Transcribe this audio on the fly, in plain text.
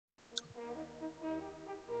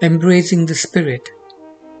Embracing the Spirit,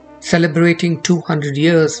 celebrating 200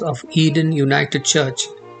 years of Eden United Church.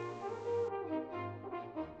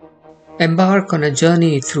 Embark on a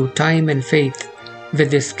journey through time and faith with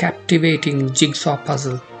this captivating jigsaw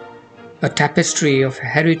puzzle, a tapestry of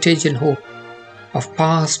heritage and hope, of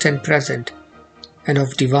past and present, and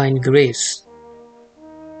of divine grace.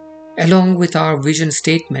 Along with our vision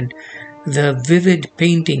statement, the vivid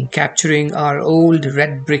painting capturing our old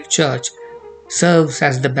red brick church serves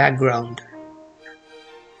as the background.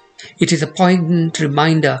 It is a poignant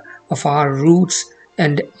reminder of our roots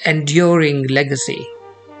and enduring legacy,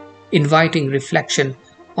 inviting reflection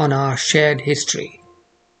on our shared history.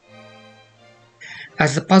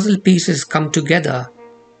 As the puzzle pieces come together,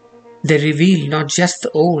 they reveal not just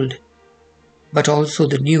the old, but also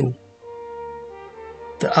the new,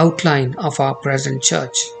 the outline of our present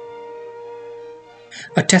church.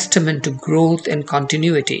 A testament to growth and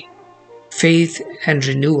continuity, faith and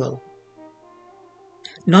renewal.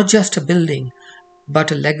 Not just a building, but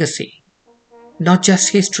a legacy. Not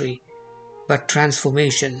just history, but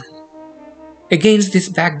transformation. Against this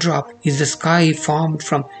backdrop is the sky formed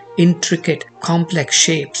from intricate, complex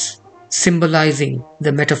shapes, symbolizing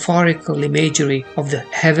the metaphorical imagery of the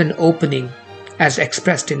heaven opening as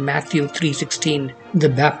expressed in Matthew 3:16, the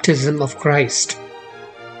baptism of Christ.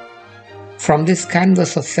 From this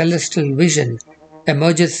canvas of celestial vision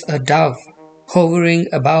emerges a dove hovering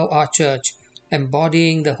above our church,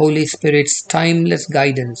 embodying the Holy Spirit's timeless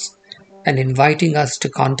guidance and inviting us to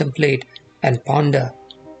contemplate and ponder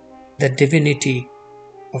the divinity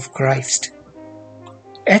of Christ.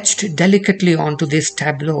 Etched delicately onto this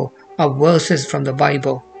tableau are verses from the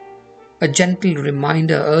Bible, a gentle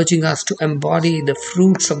reminder urging us to embody the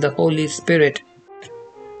fruits of the Holy Spirit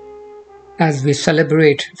as we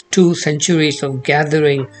celebrate 2 centuries of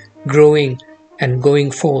gathering, growing, and going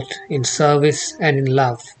forth in service and in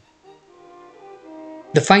love.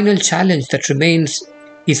 The final challenge that remains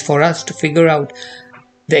is for us to figure out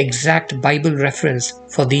the exact Bible reference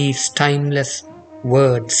for these timeless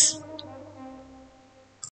words.